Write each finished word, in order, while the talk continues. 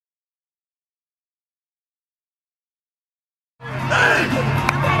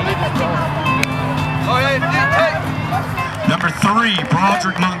Number 3,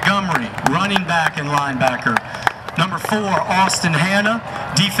 Broderick Montgomery, running back and linebacker. Number 4, Austin Hanna,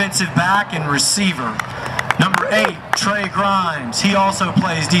 defensive back and receiver. Number 8, Trey Grimes, he also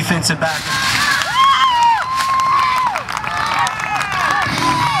plays defensive back.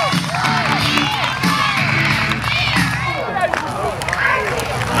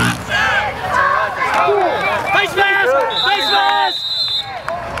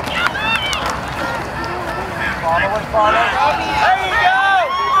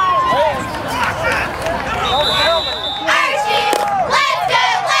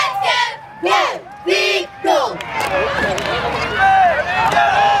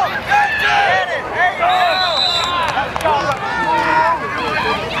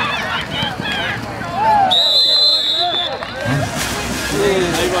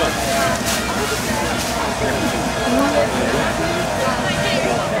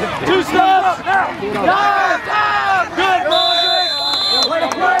 Two stops! Down! Good, Broderick! Way to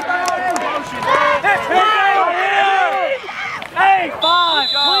play, Hey, 5!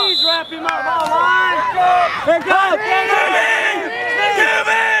 Please wrap him up on line! Here goes!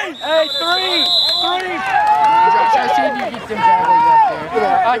 Hey, 3! I seen you get them javelins up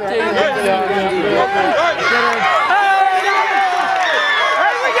there. I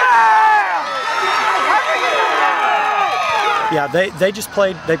Yeah, they just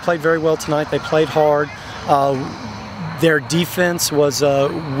played very well tonight. They played hard. Their defense was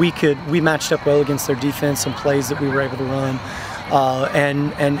we matched up well against their defense, some plays that we were able to run,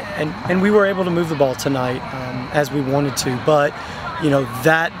 and we were able to move the ball tonight as we wanted to. But you know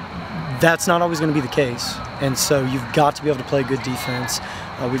that's not always going to be the case, and so you've got to be able to play good defense.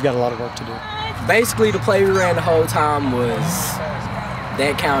 We've got a lot of work to do. Basically, the play we ran the whole time was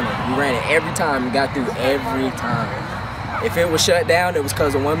that counted. We ran it every time and got through every time. If it was shut down, it was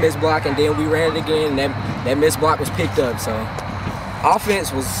because of one missed block, and then we ran it again, and that missed block was picked up. So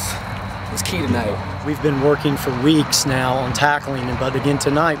offense was key tonight. We've been working for weeks now on tackling, but again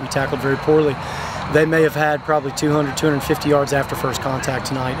tonight we tackled very poorly. They may have had probably 200, 250 yards after first contact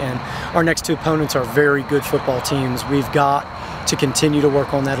tonight, and our next 2 opponents are very good football teams. We've got to continue to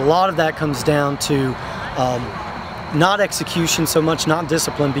work on that. A lot of that comes down to not execution so much, not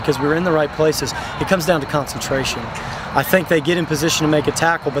discipline, because we're in the right places. It comes down to concentration. I think they get in position to make a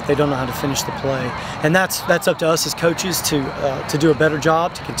tackle, but they don't know how to finish the play. And that's up to us as coaches to do a better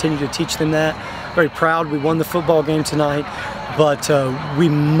job, to continue to teach them that. Very proud we won the football game tonight, but we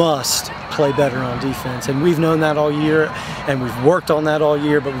must play better on defense. And we've known that all year, and we've worked on that all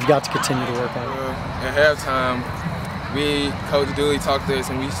year, but we've got to continue to work on it. At halftime, Coach Duley talked to us,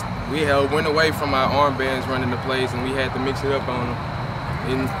 and we went away from our armbands running the plays, and we had to mix it up on them.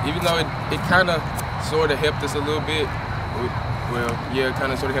 And even though it kind of sort of helped us a little bit, well, yeah, it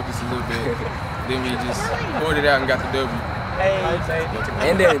kind of sort of helped us a little bit. Then we just poured it out and got the W.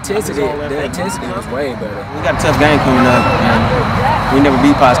 And the intensity was way better. We got a tough game coming up, and we never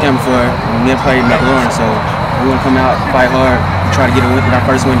beat Potsdam before. We never played McLaurin, so we want to come out, fight hard, and try to get our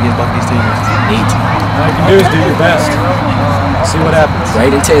first win against both these teams. All you can do is do your best. See what happens.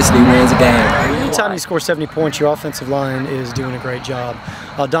 Great intensity wins a game. Anytime you score 70 points, your offensive line is doing a great job.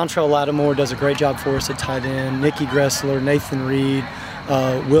 Dontrell Lattimore does a great job for us at tight end. Nikki Gressler, Nathan Reed,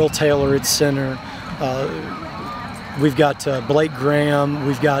 Will Taylor at center. We've got Blake Graham.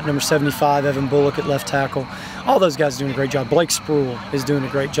 We've got number 75, Evan Bullock at left tackle. All those guys are doing a great job. Blake Spruill is doing a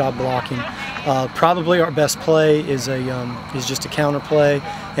great job blocking. Probably our best play is just a counter play,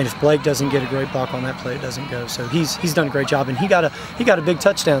 and if Blake doesn't get a great block on that play, it doesn't go. So he's done a great job, and he got a big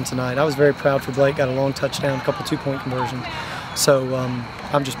touchdown tonight. I was very proud for Blake. Got a long touchdown, a couple 2-point conversions. So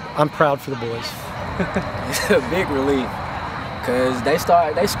I'm proud for the boys. It's a big relief because they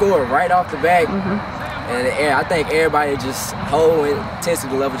scored right off the back, and I think everybody just whole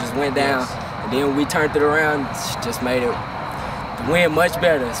intensity level just went down. And then when we turned it around, just made it win much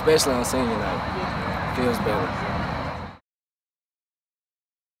better, especially on senior night. Feels better.